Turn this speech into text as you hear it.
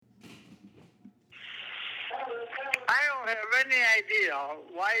have any idea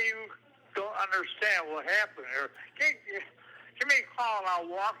why you don't understand what happened here. Give me a call and I'll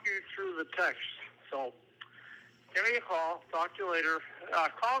walk you through the text. So, give me a call. Talk to you later.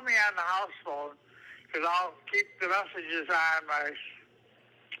 Call me on the house phone because I'll keep the messages on my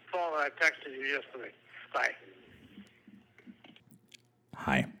phone that I texted you yesterday. Bye.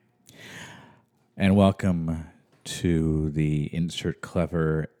 Hi, and welcome to the Insert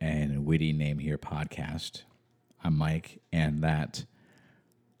Clever and Witty Name Here podcast. I'm Mike, and that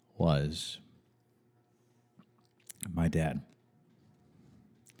was my dad.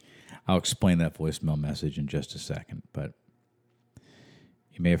 I'll explain that voicemail message in just a second, but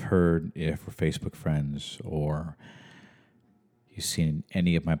you may have heard, if we're Facebook friends or you've seen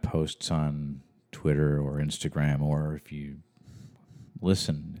any of my posts on Twitter or Instagram, or if you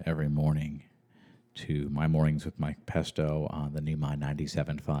listen every morning to my Mornings with Mike Pesto on the new meningitis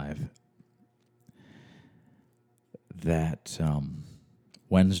 97.5, that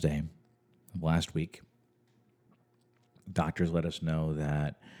Wednesday of last week, doctors let us know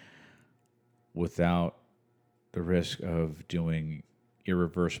that without the risk of doing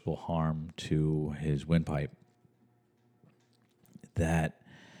irreversible harm to his windpipe, that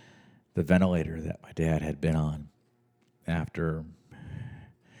the ventilator that my dad had been on after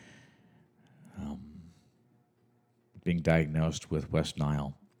being diagnosed with West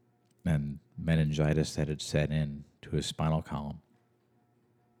Nile and meningitis that had set in to his spinal column,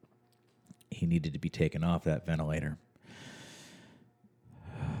 he needed to be taken off that ventilator.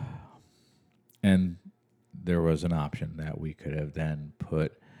 And there was an option that we could have then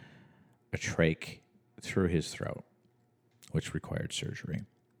put a trach through his throat, which required surgery,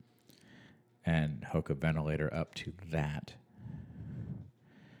 and hook a ventilator up to that.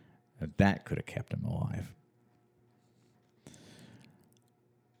 And that could have kept him alive.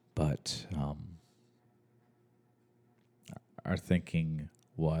 But our thinking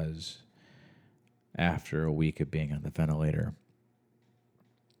was, after a week of being on the ventilator,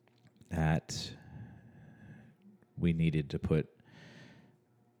 that we needed to put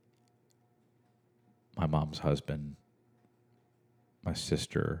my mom's husband, my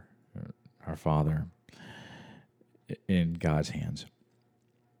sister, our father, in God's hands.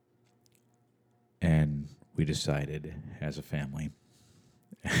 And we decided as a family,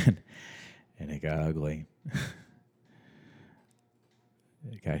 and it got ugly.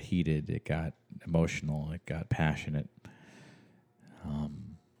 It got heated, it got emotional, it got passionate.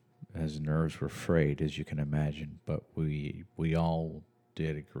 As nerves were frayed, as you can imagine, but we all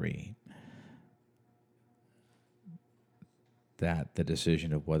did agree that the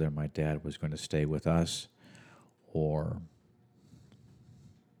decision of whether my dad was going to stay with us or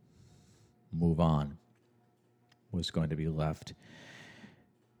move on was going to be left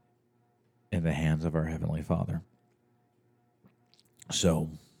in the hands of our Heavenly Father. So,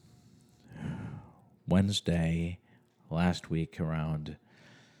 Wednesday last week around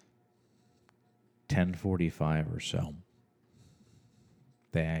 10:45 or so,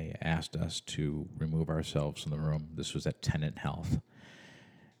 they asked us to remove ourselves from the room. This was at Tenant Health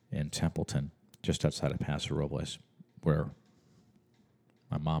in Templeton, just outside of Paso Robles, where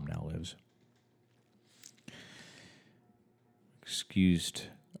my mom now lives. Excused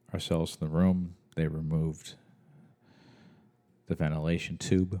ourselves from the room. They removed the ventilation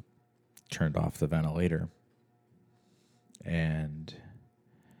tube, turned off the ventilator, and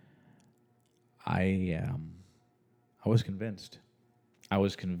I was convinced. I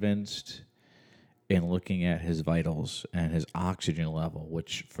was convinced in looking at his vitals and his oxygen level,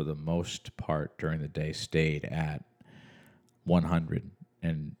 which for the most part during the day stayed at 100.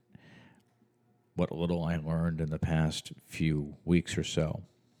 And what little I learned in the past few weeks or so,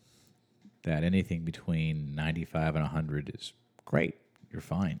 that anything between 95 and 100 is great. You're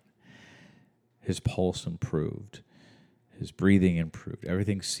fine. His pulse improved. His breathing improved.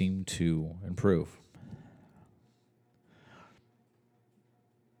 Everything seemed to improve.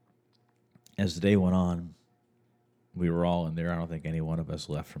 As the day went on, we were all in there. I don't think any one of us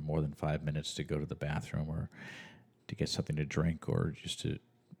left for more than 5 minutes to go to the bathroom or to get something to drink or just to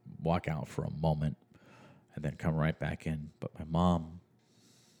walk out for a moment and then come right back in. But my mom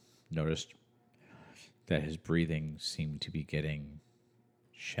noticed that his breathing seemed to be getting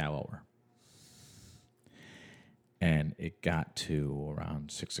shallower. And it got to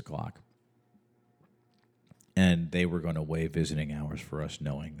around 6 o'clock. And they were going to waive visiting hours for us,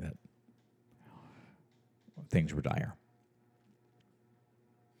 knowing that things were dire.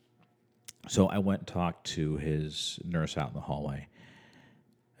 So I went and talked to his nurse out in the hallway.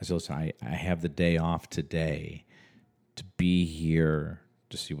 I said, listen, I have the day off today to be here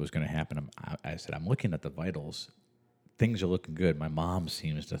to see what's going to happen. I said, I'm looking at the vitals. things are looking good. My mom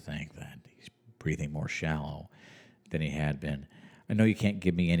seems to think that he's breathing more shallow than he had been. I know you can't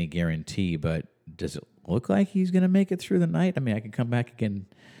give me any guarantee, but does it look like he's going to make it through the night? I mean, I can come back again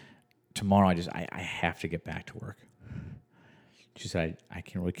tomorrow. I have to get back to work. She said, I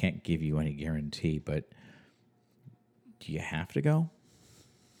really can't give you any guarantee, but do you have to go?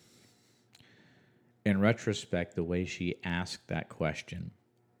 In retrospect, the way she asked that question,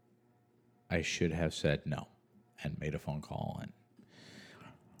 I should have said no and made a phone call. And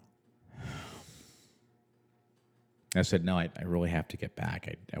I said, no, I really have to get back.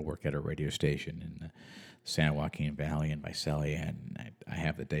 I work at a radio station in the San Joaquin Valley in Visalia, and I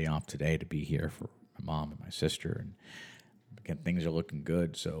have the day off today to be here for my mom and my sister. And again, things are looking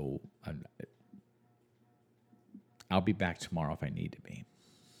good, so I'll be back tomorrow if I need to be.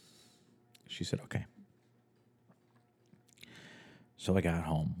 She said, okay. So I got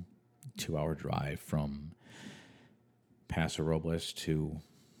home, 2-hour drive from Paso Robles to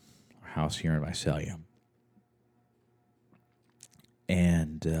our house here in Visalia.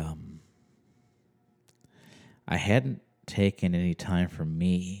 And I hadn't taken any time for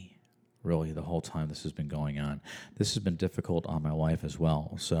me, really, the whole time this has been going on. This has been difficult on my wife as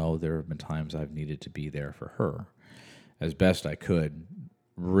well, so there have been times I've needed to be there for her as best I could,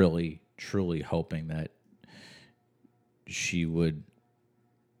 really, truly hoping that she would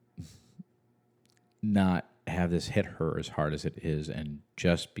not have this hit her as hard as it is and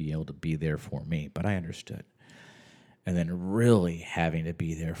just be able to be there for me. But I understood. And then really having to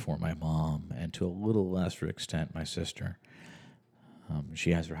be there for my mom and to a little lesser extent my sister.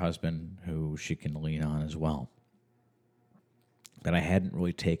 She has her husband who she can lean on as well. But I hadn't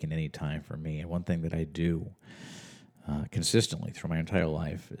really taken any time for me. And one thing that I do consistently through my entire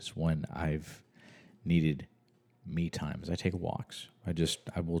life is when I've needed me time is I take walks.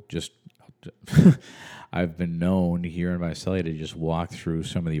 I've been known here in Visalia to just walk through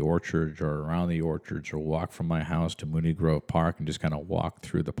some of the orchards or around the orchards or walk from my house to Mooney Grove Park and just kind of walk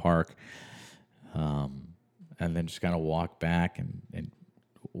through the park and then just kind of walk back and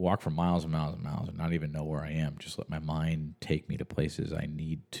walk for miles and miles and miles and not even know where I am. Just let my mind take me to places I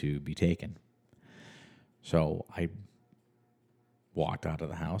need to be taken. So I walked out of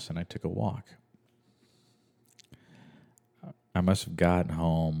the house and I took a walk. I must have gotten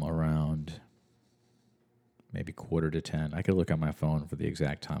home around maybe 9:45. I could look on my phone for the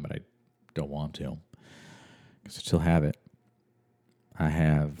exact time, but I don't want to because I still have it. I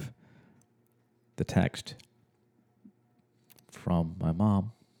have the text from my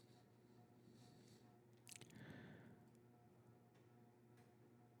mom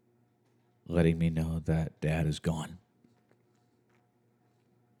letting me know that Dad is gone.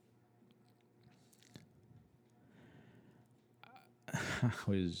 I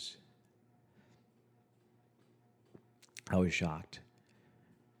was shocked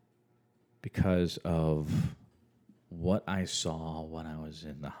because of what I saw when I was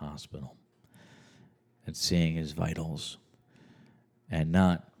in the hospital and seeing his vitals and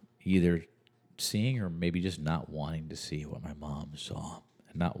not either seeing or maybe just not wanting to see what my mom saw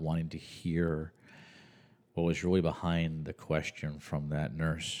and not wanting to hear what was really behind the question from that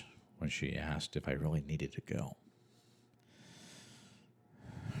nurse when she asked if I really needed to go.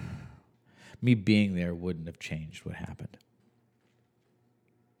 Me being there wouldn't have changed what happened.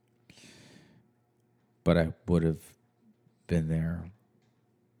 But I would have been there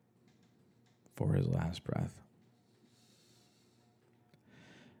for his last breath.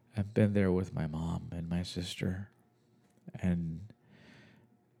 I've been there with my mom and my sister, and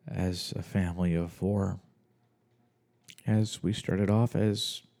as a family of 4, as we started off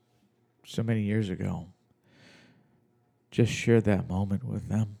as so many years ago, just shared that moment with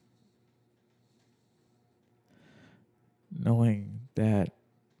them. Knowing that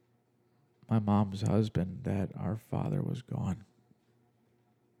my mom's husband, that our father was gone.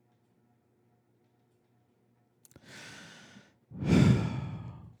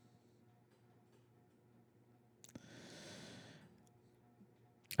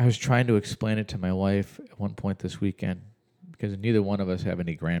 I was trying to explain it to my wife at one point this weekend because neither one of us have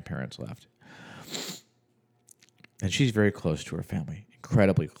any grandparents left. And she's very close to her family,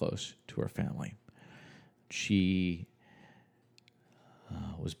 incredibly close to her family. She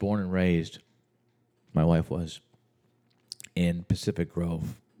was born and raised, my wife was, in Pacific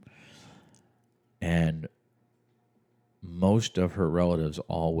Grove. And most of her relatives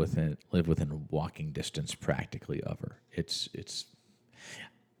all live within walking distance practically of her. It's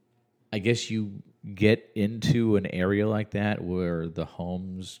I guess you get into an area like that where the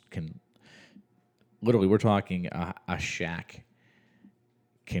homes can, literally we're talking a shack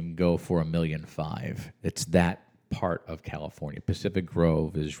can go for $1.5 million. It's that part of California. Pacific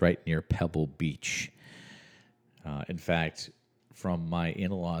Grove is right near Pebble Beach. In fact, from my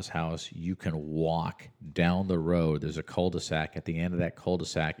in-laws' house, you can walk down the road. There's a cul-de-sac. At the end of that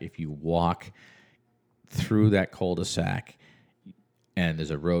cul-de-sac, if you walk through that cul-de-sac and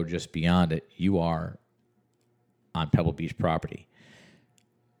there's a road just beyond it, you are on Pebble Beach property.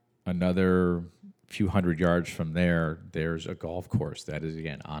 Another few hundred yards from there, there's a golf course that is,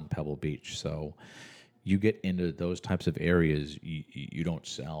 again, on Pebble Beach. So you get into those types of areas, you don't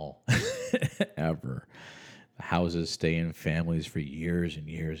sell ever. The houses stay in families for years and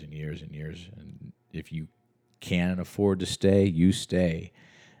years and years and years. And if you can afford to stay, you stay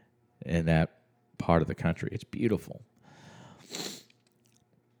in that part of the country. It's beautiful.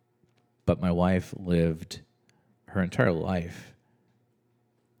 But my wife lived her entire life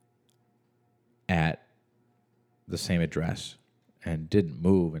at the same address and didn't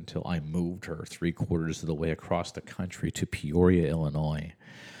move until I moved her 3/4 of the way across the country to Peoria, Illinois.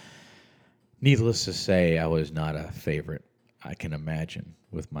 Needless to say, I was not a favorite, I can imagine,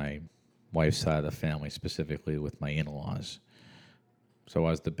 with my wife's side of the family, specifically with my in-laws. So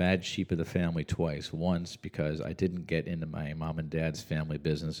I was the bad sheep of the family twice. Once because I didn't get into my mom and dad's family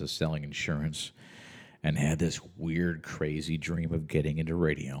business of selling insurance and had this weird, crazy dream of getting into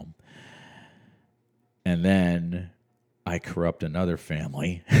radio. And then I corrupt another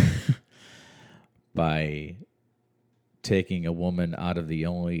family by taking a woman out of the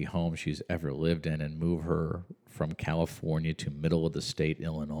only home she's ever lived in and move her from California to middle of the state,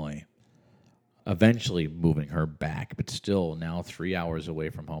 Illinois. Eventually moving her back, but still now 3 hours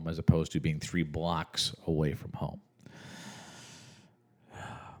away from home as opposed to being 3 blocks away from home.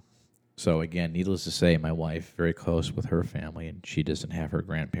 So again, needless to say, my wife, very close with her family, and she doesn't have her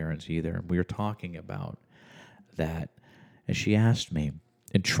grandparents either. And we were talking about that, and she asked me,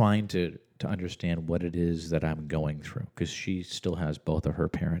 and trying to understand what it is that I'm going through, because she still has both of her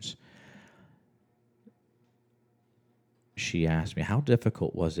parents. She asked me, how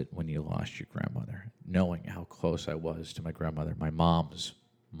difficult was it when you lost your grandmother, knowing how close I was to my grandmother, my mom's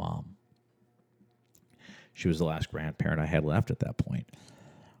mom. She was the last grandparent I had left at that point.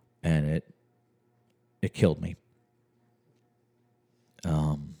 And it killed me.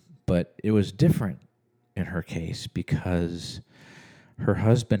 But it was different in her case because her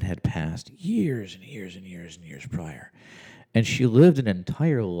husband had passed years and years and years and years prior. And she lived an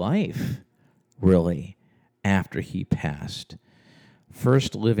entire life, really, after he passed.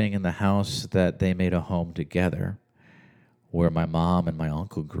 First living in the house that they made a home together, where my mom and my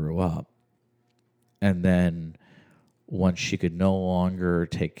uncle grew up. And then once she could no longer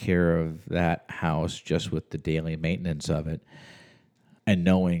take care of that house just with the daily maintenance of it, and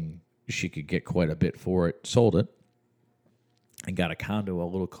knowing she could get quite a bit for it, sold it, and got a condo a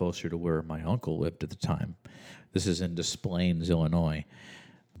little closer to where my uncle lived at the time. This is in Des Plaines, Illinois,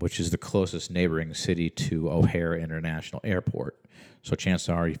 which is the closest neighboring city to O'Hare International Airport. So chances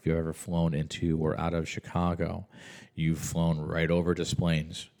are, if you've ever flown into or out of Chicago, you've flown right over Des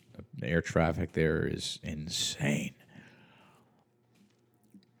Plaines. The air traffic there is insane.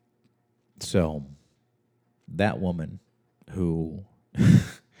 So that woman who,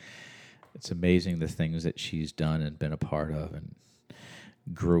 it's amazing the things that she's done and been a part of, and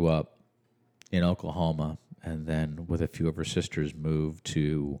grew up in Oklahoma, and then with a few of her sisters moved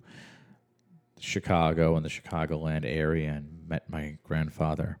to Chicago and the Chicagoland area and met my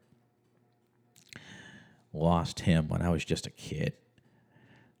grandfather. Lost him when I was just a kid.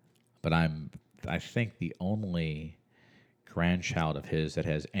 But I think the only grandchild of his that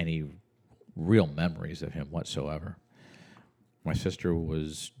has any real memories of him whatsoever. My sister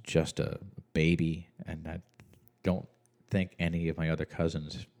was just a baby, and I don't think any of my other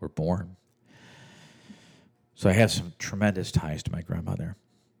cousins were born. So I have some tremendous ties to my grandmother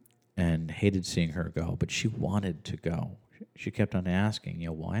and hated seeing her go, but she wanted to go. She kept on asking,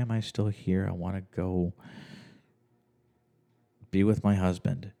 why am I still here? I want to go be with my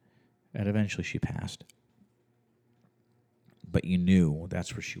husband. And eventually she passed. But you knew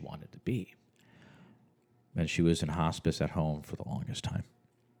that's where she wanted to be. And she was in hospice at home for the longest time.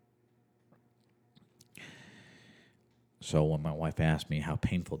 So when my wife asked me how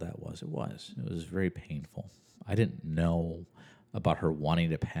painful that was, it was very painful. I didn't know about her wanting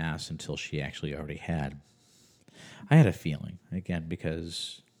to pass until she actually already had. I had a feeling, again,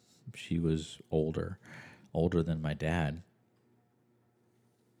 because she was older than my dad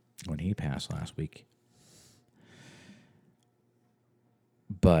when he passed last week.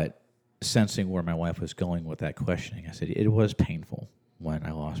 But sensing where my wife was going with that questioning, I said, it was painful when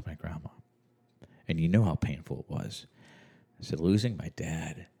I lost my grandma. And you know how painful it was. I said, losing my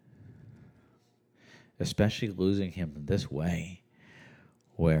dad especially losing him this way,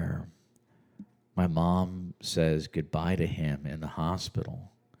 where my mom says goodbye to him in the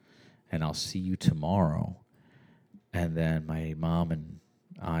hospital, and I'll see you tomorrow. And then my mom and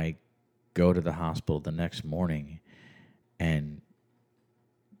I go to the hospital the next morning, and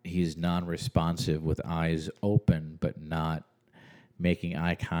he's non-responsive with eyes open, but not making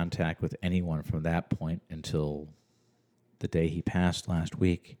eye contact with anyone from that point until the day he passed last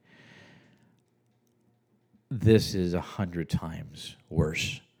week. This is 100 times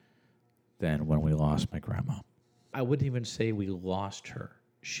worse than when we lost my grandma. I wouldn't even say we lost her.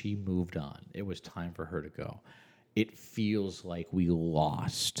 She moved on. It was time for her to go. It feels like we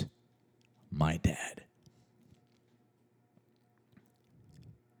lost my dad.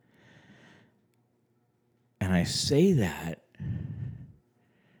 And I say that,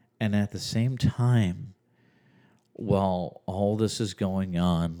 and at the same time, while all this is going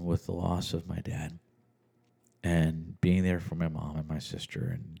on with the loss of my dad, and being there for my mom and my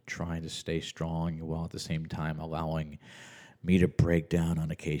sister and trying to stay strong while at the same time allowing me to break down on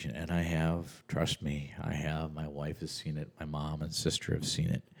occasion. And I have, trust me, I have. My wife has seen it. My mom and sister have seen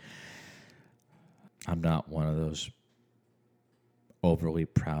it. I'm not one of those overly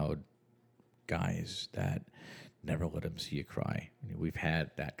proud guys that never let him see you cry. I mean, we've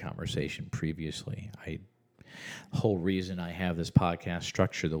had that conversation previously. Whole reason I have this podcast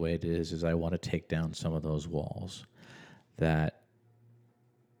structure the way it is I want to take down some of those walls that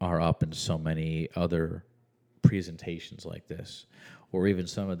are up in so many other presentations like this, or even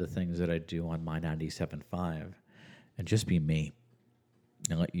some of the things that I do on my 97.5, and just be me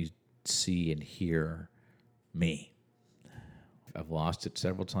and let you see and hear me. I've lost it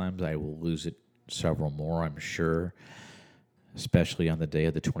several times. I will lose it several more, I'm sure, especially on the day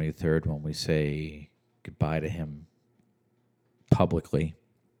of the 23rd when we say goodbye to him publicly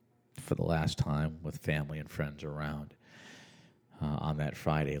for the last time with family and friends around on that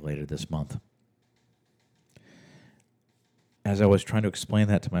Friday later this month. As I was trying to explain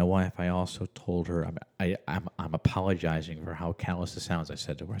that to my wife, I also told her I'm apologizing for how callous it sounds. I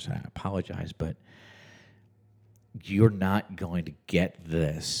said to her, I apologize, but you're not going to get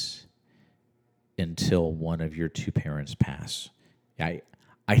this until one of your two parents pass.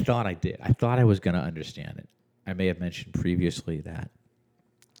 I thought I did. I thought I was going to understand it. I may have mentioned previously that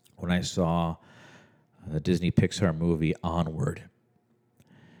when I saw the Disney Pixar movie Onward,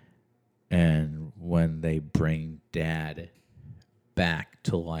 and when they bring Dad back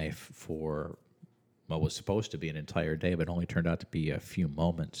to life for what was supposed to be an entire day, but only turned out to be a few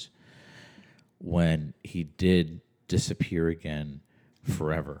moments, when he did disappear again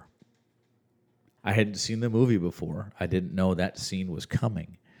forever. I hadn't seen the movie before. I didn't know that scene was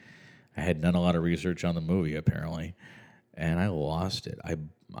coming. I had done a lot of research on the movie, apparently, and I lost it. I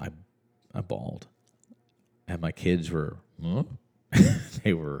bawled. And my kids were, huh?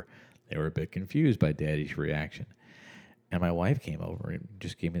 They were a bit confused by Daddy's reaction. And my wife came over and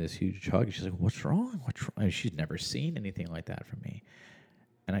just gave me this huge hug. She's like, what's wrong? What's wrong? She's never seen anything like that from me.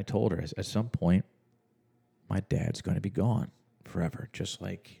 And I told her, at some point, my dad's going to be gone forever, just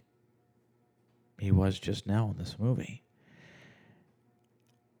like he was just now in this movie.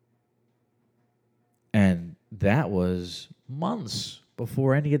 And that was months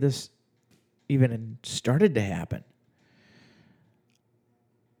before any of this even started to happen.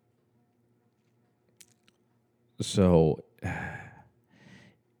 So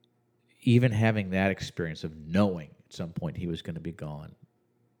even having that experience of knowing at some point he was going to be gone,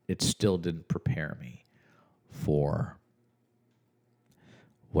 it still didn't prepare me for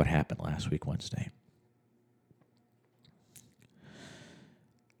what happened last week, Wednesday.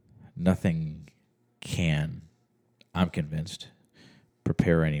 Nothing can, I'm convinced,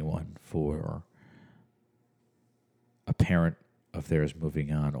 prepare anyone for a parent of theirs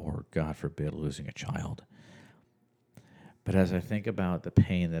moving on, or, God forbid, losing a child. But as I think about the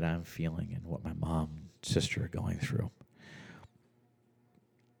pain that I'm feeling and what my mom and sister are going through,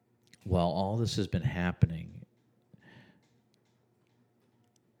 while all this has been happening,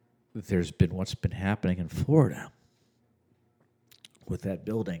 there's been what's been happening in Florida with that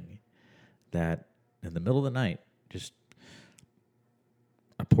building that in the middle of the night, just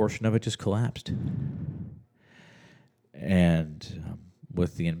a portion of it just collapsed. And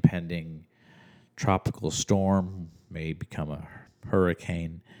with the impending tropical storm, may become a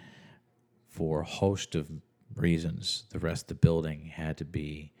hurricane, for a host of reasons, the rest of the building had to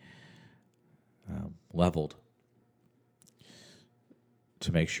be leveled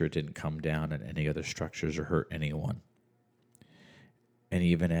to make sure it didn't come down on any other structures or hurt anyone. And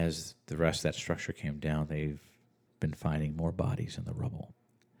even as the rest of that structure came down, they've been finding more bodies in the rubble.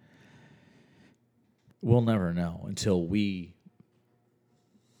 We'll never know until we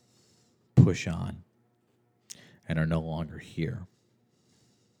push on and are no longer here.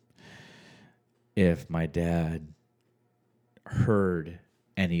 If my dad heard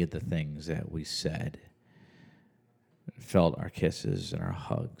any of the things that we said, felt our kisses and our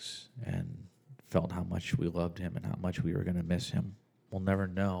hugs, and felt how much we loved him and how much we were going to miss him, we'll never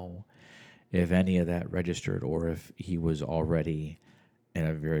know if any of that registered or if he was already, in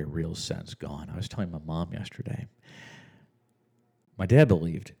a very real sense, gone. I was telling my mom yesterday, my dad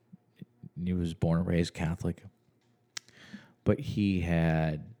believed. He was born and raised Catholic, but he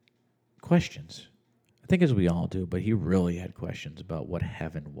had questions. I think as we all do, but he really had questions about what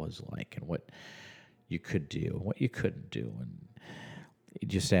heaven was like and what you could do and what you couldn't do. And he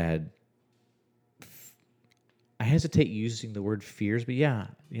just had, I hesitate using the word fears, but yeah,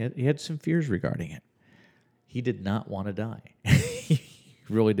 he had some fears regarding it. He did not want to die. He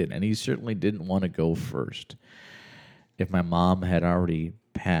really didn't. And he certainly didn't want to go first. If my mom had already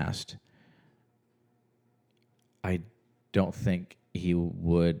passed, I don't think he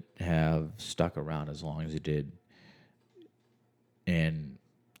would have stuck around as long as he did in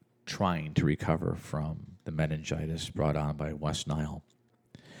trying to recover from the meningitis brought on by West Nile.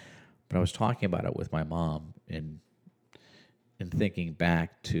 But I was talking about it with my mom and thinking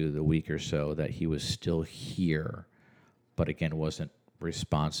back to the week or so that he was still here, but again wasn't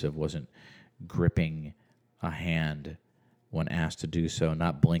responsive, wasn't gripping a hand when asked to do so,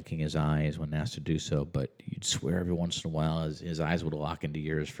 not blinking his eyes when asked to do so, but you'd swear every once in a while his eyes would lock into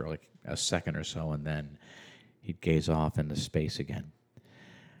yours for like a second or so, and then he'd gaze off into space again.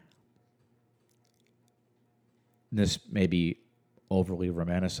 This may be overly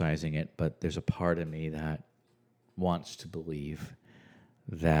romanticizing it, but there's a part of me that wants to believe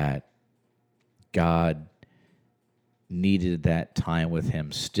that God needed that time with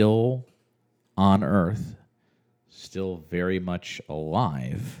him still on earth, still very much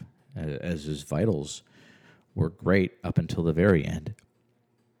alive, as his vitals were great up until the very end.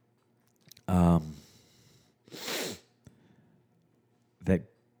 That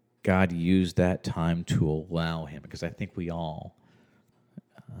God used that time to allow him, because I think we all,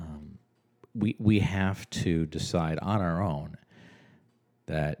 we have to decide on our own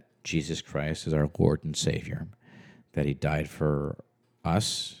that Jesus Christ is our Lord and Savior, that he died for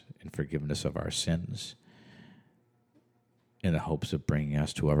us in forgiveness of our sins in the hopes of bringing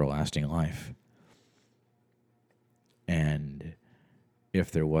us to everlasting life. And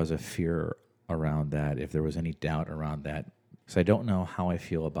if there was a fear around that, if there was any doubt around that, because I don't know how I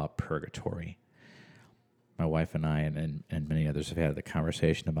feel about purgatory. My wife and I and many others have had the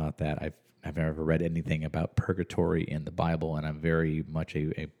conversation about that. I've never read anything about purgatory in the Bible, and I'm very much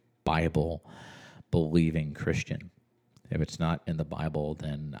a Bible-believing Christian. If it's not in the Bible,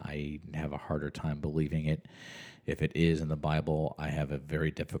 then I have a harder time believing it. If it is in the Bible, I have a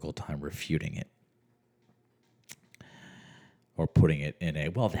very difficult time refuting it. Or putting it in a,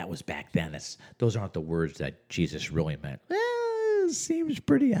 well, that was back then. Those aren't the words that Jesus really meant. Well, it seems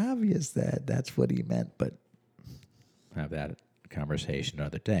pretty obvious that that's what he meant, but I'll have that conversation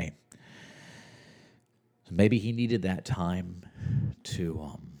another day. So maybe he needed that time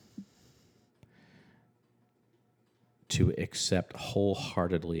to accept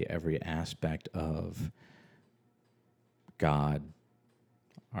wholeheartedly every aspect of God,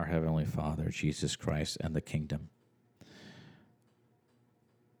 our Heavenly Father, Jesus Christ, and the kingdom.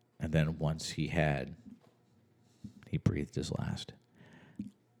 And then once he breathed his last.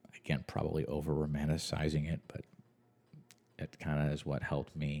 Again, probably over-romanticizing it, but it kind of is what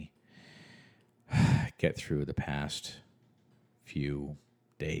helped me get through the past few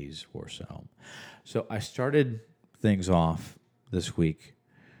days or so. So I started things off this week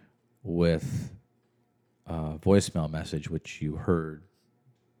with a voicemail message, which you heard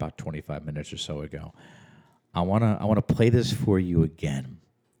about 25 minutes or so ago. I want to play this for you again.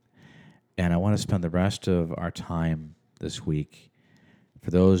 And I want to spend the rest of our time this week,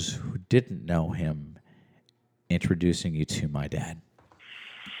 for those who didn't know him, introducing you to my dad.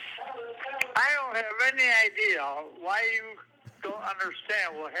 I don't have any idea why you don't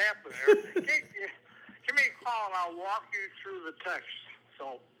understand what happened there. Give me a call and I'll walk you through the text.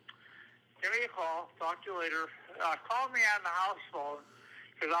 So give me a call. Talk to you later. Call me on the house phone,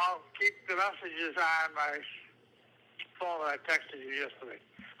 because I'll keep the messages on my phone that I texted you yesterday.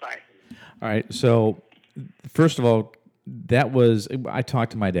 Bye. All right. So first of all, I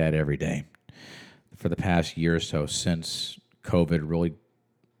talk to my dad every day for the past year or so, since COVID really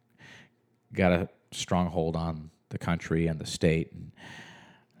got a strong hold on the country and the state. And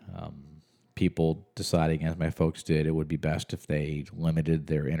people deciding, as my folks did, it would be best if they limited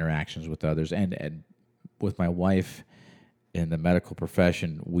their interactions with others. And with my wife in the medical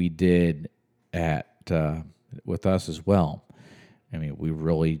profession, we did with us as well. I mean, we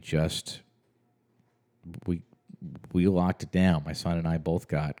really just we locked it down. My son and I both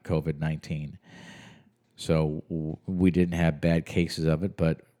got COVID-19. So we didn't have bad cases of it,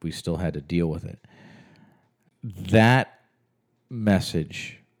 but we still had to deal with it. That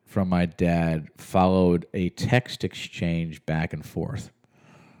message from my dad followed a text exchange back and forth.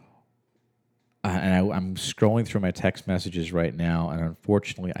 And I'm scrolling through my text messages right now, and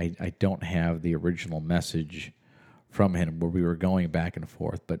unfortunately, I don't have the original message from him where we were going back and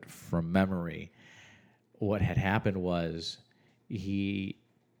forth. But from memory, what had happened was he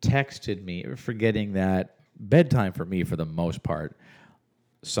texted me, forgetting that bedtime for me, for the most part,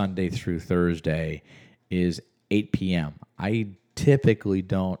 Sunday through Thursday, is 8 p.m. I typically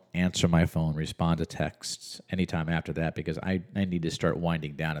don't answer my phone, respond to texts anytime after that, because I need to start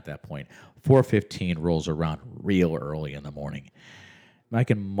winding down at that point. 4:15 rolls around real early in the morning. I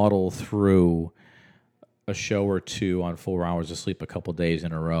can muddle through a show or two on 4 hours of sleep a couple days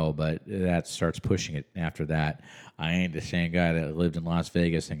in a row, but that starts pushing it after that. I ain't the same guy that lived in Las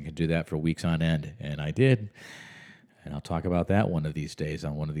Vegas and could do that for weeks on end, and I did. And I'll talk about that one of these days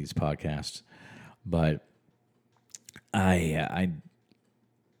on one of these podcasts. But I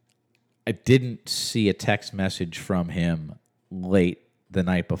didn't see a text message from him late the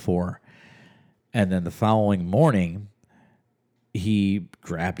night before. And then the following morning, he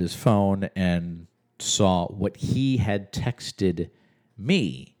grabbed his phone and saw what he had texted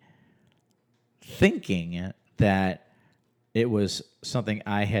me, thinking that it was something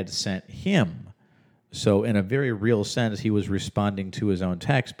I had sent him. So in a very real sense, he was responding to his own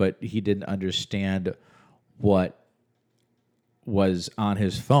text, but he didn't understand what was on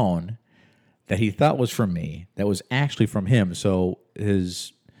his phone that he thought was from me, that was actually from him. So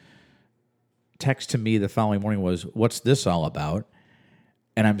his text to me the following morning was, "What's this all about?"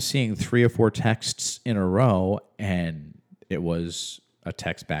 And I'm seeing 3 or 4 texts in a row, and it was a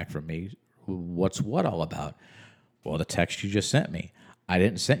text back from me. "What's what all about?" "Well, the text you just sent me." "I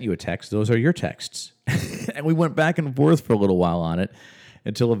didn't send you a text. Those are your texts." And we went back and forth for a little while on it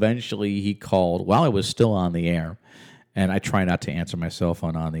until eventually he called while I was still on the air. And I try not to answer my cell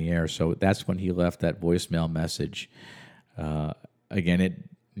phone on the air. So that's when he left that voicemail message. Again,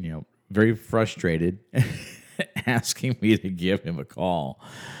 very frustrated, asking me to give him a call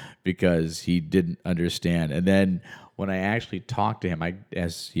because he didn't understand. And then when I actually talked to him,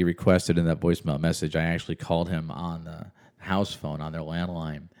 as he requested in that voicemail message, I actually called him on the house phone, on their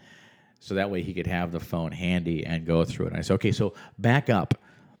landline, so that way he could have the phone handy and go through it. And I said, okay, so back up.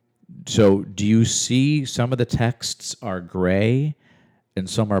 So do you see some of the texts are gray and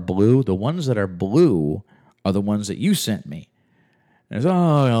some are blue? The ones that are blue are the ones that you sent me. And I said,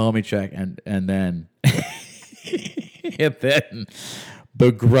 oh, let me check. And then and then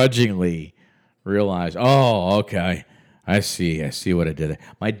begrudgingly realized, oh, okay, I see what I did.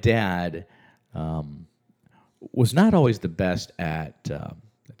 My dad was not always the best at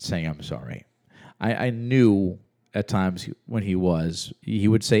saying I'm sorry. I knew at times when he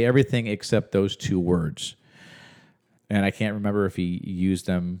would say everything except those 2 words. And I can't remember if he used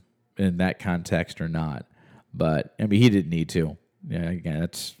them in that context or not. But, I mean, he didn't need to. Yeah, again,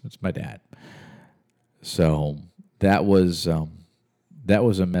 that's my dad. So that was a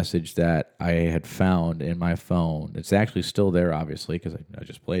message that I had found in my phone. It's actually still there, obviously, because I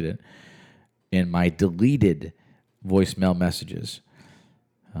just played it, in my deleted voicemail messages.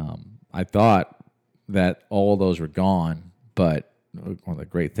 I thought that all those were gone, but one of the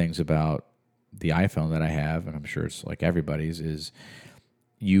great things about the iPhone that I have, and I'm sure it's like everybody's, is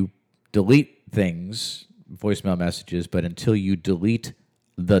you delete things, voicemail messages, but until you delete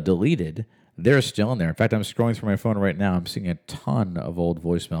the deleted, they're still in there. In fact, I'm scrolling through my phone right now. I'm seeing a ton of old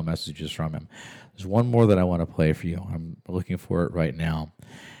voicemail messages from him. There's one more that I want to play for you. I'm looking for it right now.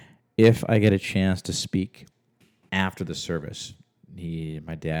 If I get a chance to speak after the service,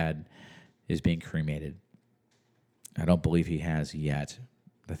 my dad is being cremated. I don't believe he has yet.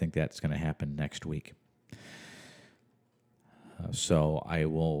 I think that's going to happen next week. So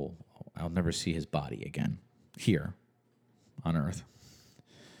I'll never see his body again here on Earth.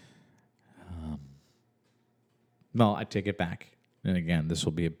 No, I take it back. And again, this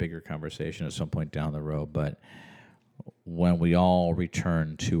will be a bigger conversation at some point down the road. But when we all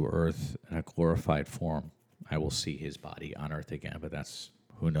return to Earth in a glorified form, I will see his body on Earth again. But that's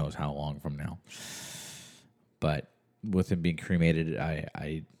who knows how long from now. But with him being cremated,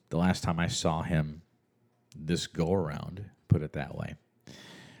 the last time I saw him this go around, put it that way,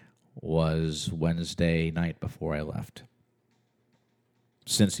 was Wednesday night before I left.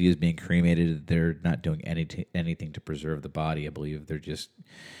 since he is being cremated, they're not doing anything to preserve the body. I believe they're just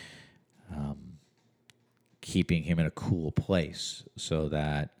keeping him in a cool place so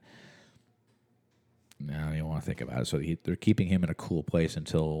that, now you want to think about it. So they're keeping him in a cool place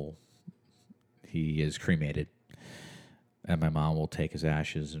until he is cremated. And my mom will take his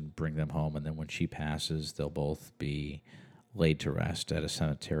ashes and bring them home. And then when she passes, they'll both be laid to rest at a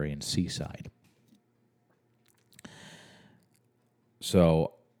cemetery in Seaside.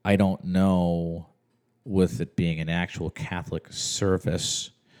 So I don't know, with it being an actual Catholic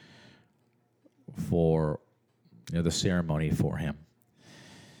service for the ceremony for him,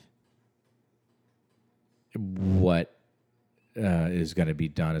 what is going to be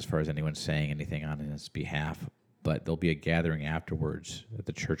done as far as anyone saying anything on his behalf. But there'll be a gathering afterwards at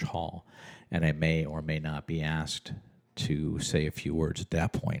the church hall, and I may or may not be asked to say a few words at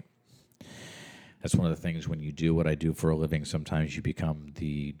that point. That's one of the things when you do what I do for a living, sometimes you become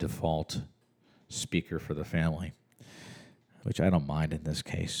the default speaker for the family, which I don't mind in this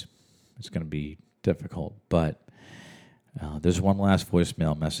case. It's going to be difficult, but there's one last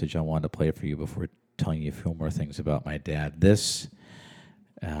voicemail message I wanted to play for you before telling you a few more things about my dad.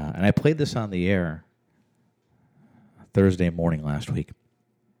 And I played this on the air Thursday morning last week.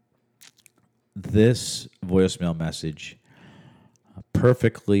 This voicemail message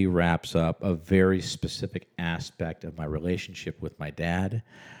perfectly wraps up a very specific aspect of my relationship with my dad,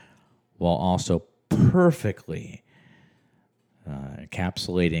 while also perfectly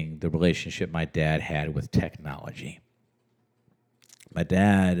encapsulating the relationship my dad had with technology. My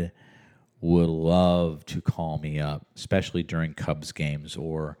dad would love to call me up, especially during Cubs games,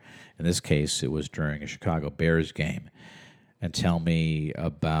 or in this case, it was during a Chicago Bears game, and tell me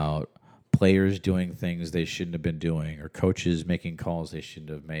about players doing things they shouldn't have been doing, or coaches making calls they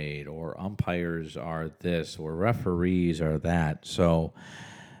shouldn't have made, or umpires are this, or referees are that. So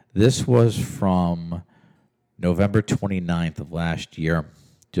this was from November 29th of last year,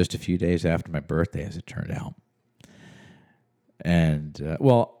 just a few days after my birthday, as it turned out. And,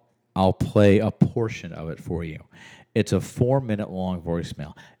 I'll play a portion of it for you. It's a 4-minute long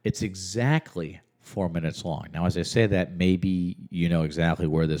voicemail. It's exactly 4 minutes long. Now, as I say that, maybe you know exactly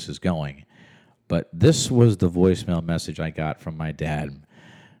where this is going. But this was the voicemail message I got from my dad,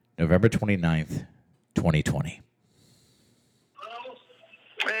 November 29th, 2020. Hey,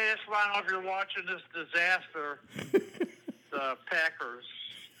 just want to know if you're watching this disaster, the Packers.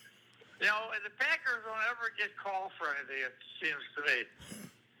 And the Packers don't ever get called for anything, it seems to me.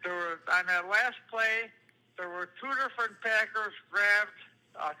 On that last play, there were two different Packers grabbed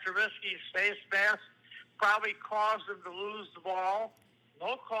Trubisky's face mask, probably caused him to lose the ball.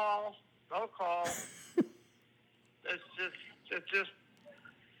 No call. It's just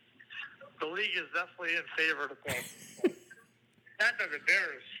the league is definitely in favor of that. Not that the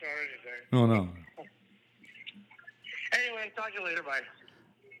Bears or anything. Oh, no. Anyway, talk to you later. Bye.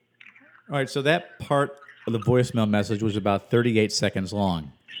 All right, so that part of the voicemail message was about 38 seconds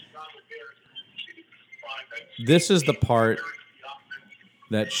long. This is the part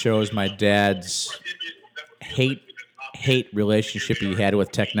that shows my dad's hate relationship he had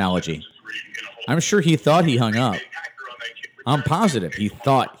with technology. I'm sure he thought he hung up. I'm positive he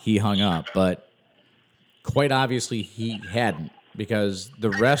thought he hung up, but quite obviously he hadn't, because the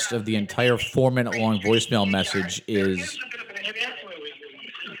rest of the entire 4-minute long voicemail message is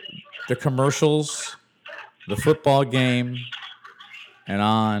the commercials, the football game, and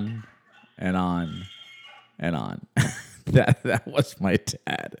on and on and on. That was my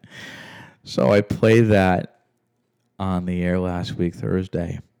dad. So I played that on the air last week,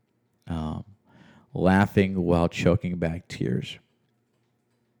 Thursday, laughing while choking back tears.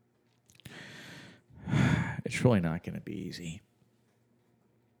 It's really not going to be easy.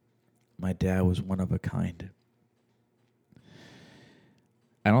 My dad was one of a kind.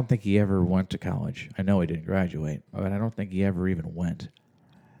 I don't think he ever went to college. I know he didn't graduate, but I don't think he ever even went.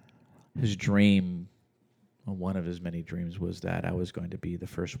 His dream, one of his many dreams, was that I was going to be the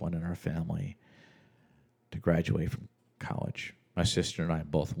first one in our family to graduate from college. My sister and I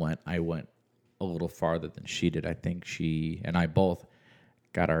both went. I went a little farther than she did. I think she and I both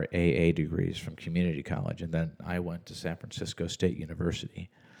got our AA degrees from community college, and then I went to San Francisco State University.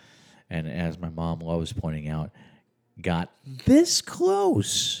 And as my mom loves pointing out, got this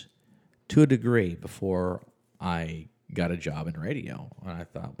close to a degree before I got a job in radio. And I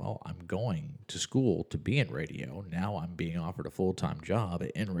thought, well, I'm going to school to be in radio. Now I'm being offered a full-time job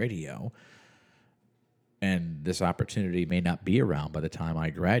in radio. And this opportunity may not be around by the time I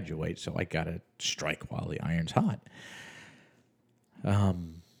graduate, so I got to strike while the iron's hot.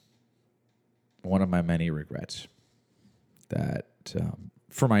 One of my many regrets that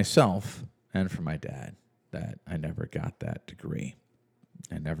for myself and for my dad that I never got that degree.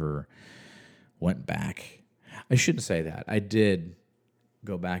 I never went back. I shouldn't say that. I did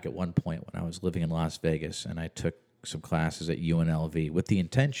go back at one point when I was living in Las Vegas, and I took some classes at UNLV with the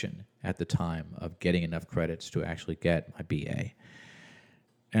intention at the time of getting enough credits to actually get my BA.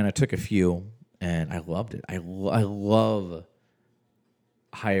 And I took a few, and I loved it. I love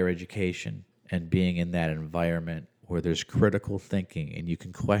higher education and being in that environment where there's critical thinking and you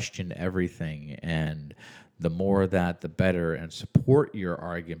can question everything, and the more that, the better, and support your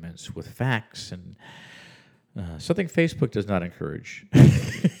arguments with facts and something Facebook does not encourage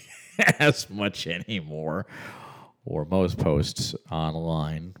as much anymore, or most posts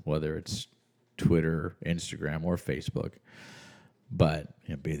online, whether it's Twitter, Instagram, or Facebook. But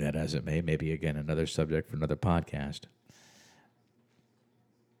be that as it may, maybe again another subject for another podcast.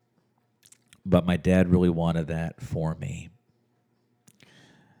 But my dad really wanted that for me,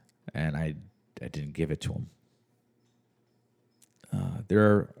 and I didn't give it to him.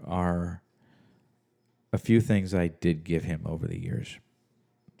 There are a few things I did give him over the years.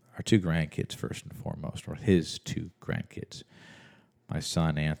 Our two grandkids, first and foremost, or his two grandkids, my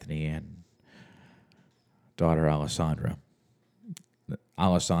son Anthony and daughter Alessandra.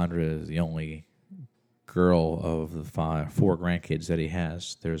 Alessandra is the only girl of the four grandkids that he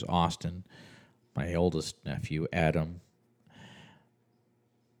has. There's Austin, my oldest nephew, Adam,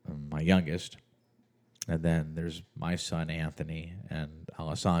 my youngest, and then there's my son Anthony and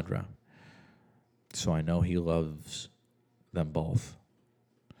Alessandra. So I know he loves them both.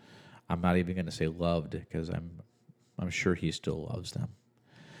 I'm not even going to say loved, because I'm sure he still loves them.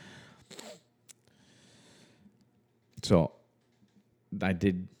 So I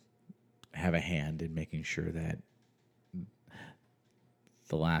did have a hand in making sure that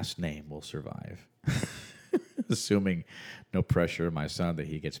the last name will survive. Assuming no pressure on my son that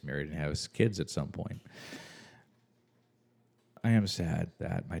he gets married and has kids at some point. I am sad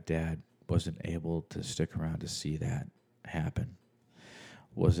that my dad wasn't able to stick around to see that happen.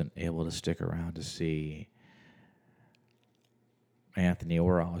 Wasn't able to stick around to see Anthony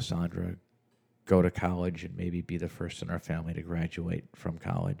or Alessandra go to college and maybe be the first in our family to graduate from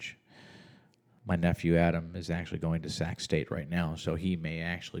college. My nephew Adam is actually going to Sac State right now, so he may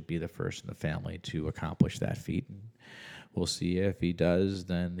actually be the first in the family to accomplish that feat. And we'll see if he does,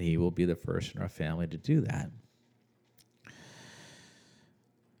 then he will be the first in our family to do that.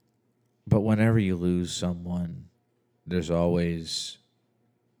 But whenever you lose someone, there's always,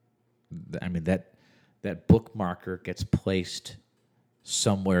 that bookmarker gets placed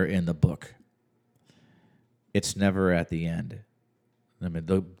somewhere in the book. It's never at the end.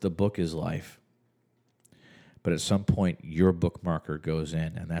 The book is life. But at some point, your bookmarker goes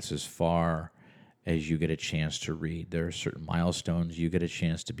in, and that's as far as you get a chance to read. There are certain milestones you get a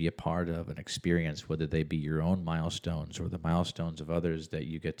chance to be a part of and experience, whether they be your own milestones or the milestones of others that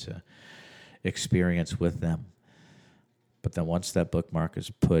you get to experience with them. But then once that bookmark is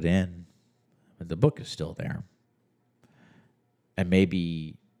put in, the book is still there. And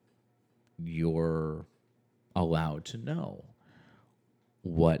maybe you're allowed to know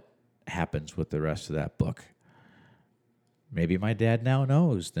what happens with the rest of that book. Maybe my dad now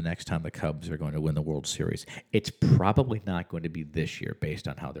knows the next time the Cubs are going to win the World Series. It's probably not going to be this year based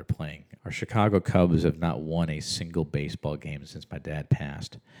on how they're playing. Our Chicago Cubs have not won a single baseball game since my dad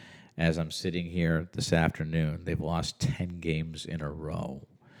passed. As I'm sitting here this afternoon, they've lost 10 games in a row.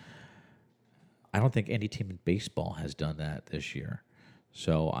 I don't think any team in baseball has done that this year.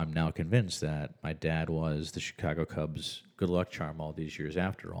 So I'm now convinced that my dad was the Chicago Cubs' good luck charm all these years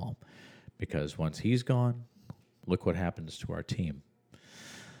after all. Because once he's gone, look what happens to our team.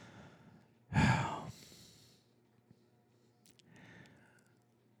 I'm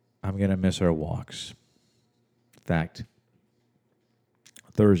going to miss our walks. In fact,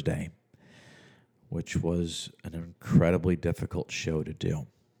 Thursday, which was an incredibly difficult show to do,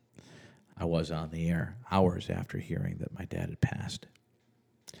 I was on the air hours after hearing that my dad had passed.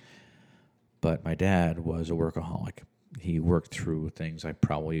 But my dad was a workaholic. He worked through things I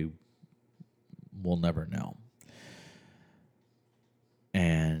probably will never know.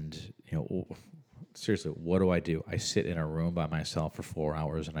 And, seriously, what do? I sit in a room by myself for 4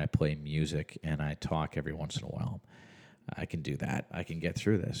 hours and I play music and I talk every once in a while. I can do that. I can get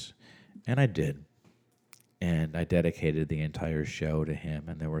through this. And I did. And I dedicated the entire show to him,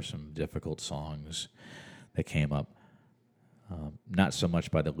 and there were some difficult songs that came up. Not so much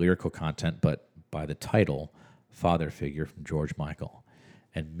by the lyrical content, but by the title, Father Figure from George Michael,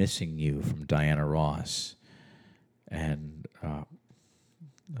 and Missing You from Diana Ross, and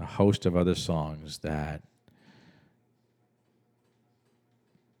a host of other songs that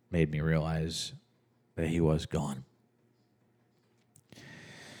made me realize that he was gone.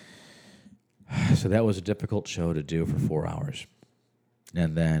 So that was a difficult show to do for 4 hours.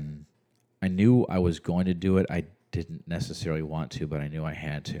 And then I knew I was going to do it. I didn't necessarily want to, but I knew I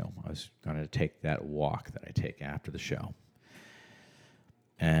had to. I was going to take that walk that I take after the show.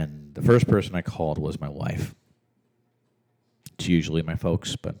 And the first person I called was my wife. It's usually my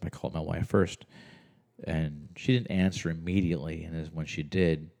folks, but I called my wife first. And she didn't answer immediately. And when she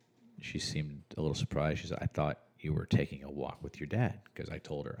did, she seemed a little surprised. She said, "I thought you were taking a walk with your dad," because I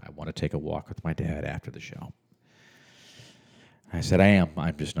told her I want to take a walk with my dad after the show. I said, "I am.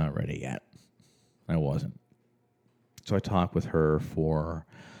 I'm just not ready yet." I wasn't. So I talked with her for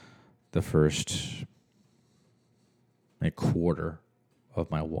the first quarter of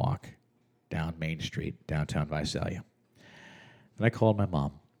my walk down Main Street, downtown Visalia. And I called my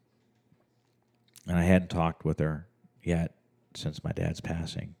mom. And I hadn't talked with her yet since my dad's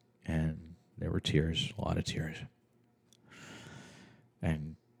passing. And there were tears, a lot of tears.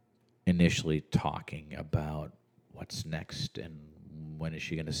 And initially talking about what's next and when is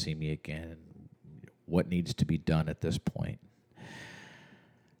she going to see me again, what needs to be done at this point.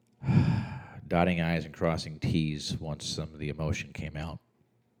 Dotting I's and crossing T's once some of the emotion came out.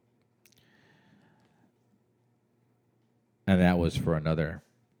 And that was for another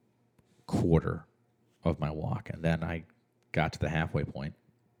quarter of my walk. And then I got to the halfway point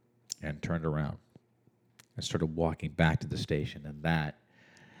and turned around. I started walking back to the station, and that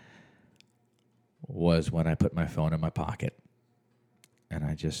was when I put my phone in my pocket. And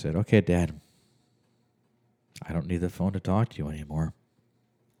I just said, "Okay, Dad, I don't need the phone to talk to you anymore."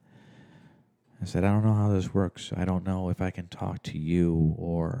 I said, "I don't know how this works. I don't know if I can talk to you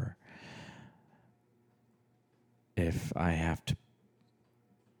or if I have to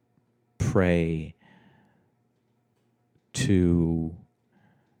pray to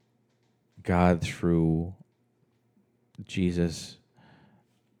God through Jesus.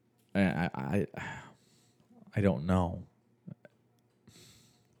 I don't know.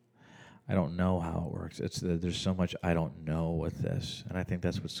 I don't know how it works. There's so much I don't know with this. And I think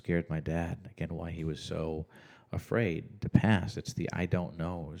that's what scared my dad. Again, why he was so afraid to pass. It's the I don't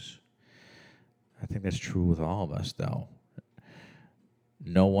knows. I think that's true with all of us, though.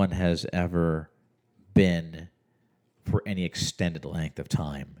 No one has ever been for any extended length of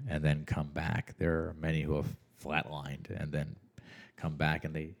time and then come back. There are many who have flatlined and then come back,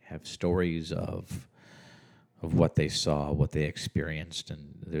 and they have stories of what they saw, what they experienced,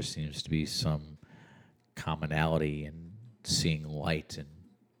 and there seems to be some commonality in seeing light and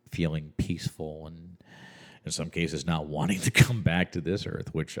feeling peaceful, and in some cases not wanting to come back to this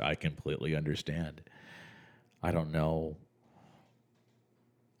earth, which I completely understand. I don't know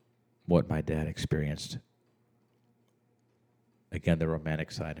what my dad experienced. Again, the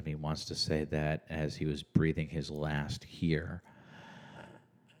romantic side of me wants to say that as he was breathing his last here,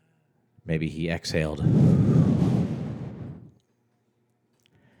 maybe he exhaled.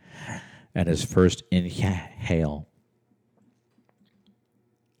 And his first inhale,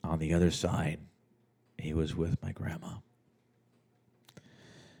 on the other side, he was with my grandma.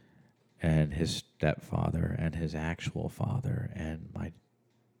 And his stepfather and his actual father and my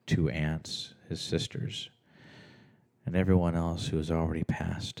 2 aunts, his sisters, and everyone else who has already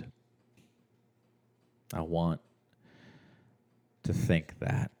passed. I want to think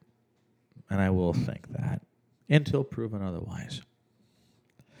that, and I will think that, until proven otherwise.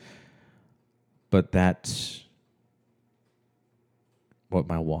 But that's what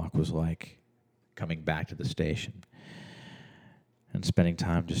my walk was like, coming back to the station and spending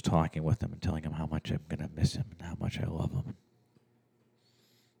time just talking with him and telling him how much I'm going to miss him and how much I love him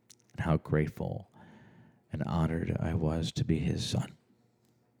and how grateful and honored I was to be his son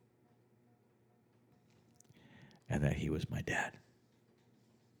and that he was my dad.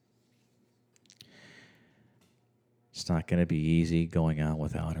 It's not going to be easy going on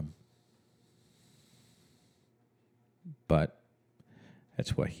without him, but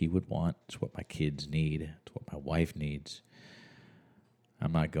it's what he would want. It's what my kids need. It's what my wife needs.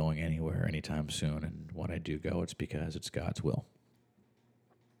 I'm not going anywhere anytime soon, and when I do go, it's because it's God's will.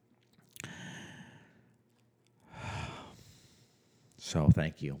 So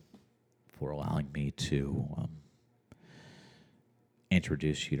thank you for allowing me to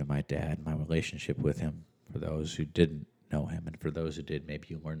introduce you to my dad, my relationship with him, for those who didn't know him, and for those who did, maybe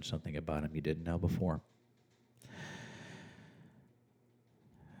you learned something about him you didn't know before.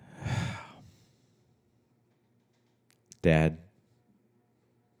 Dad,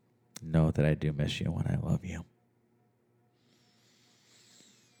 know that I do miss you and I love you.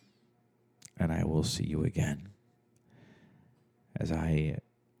 And I will see you again as I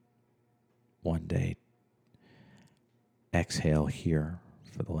one day exhale here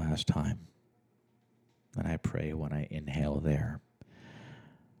for the last time. And I pray when I inhale there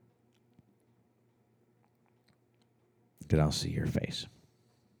that I'll see your face.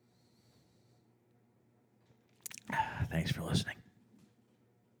 Thanks for listening.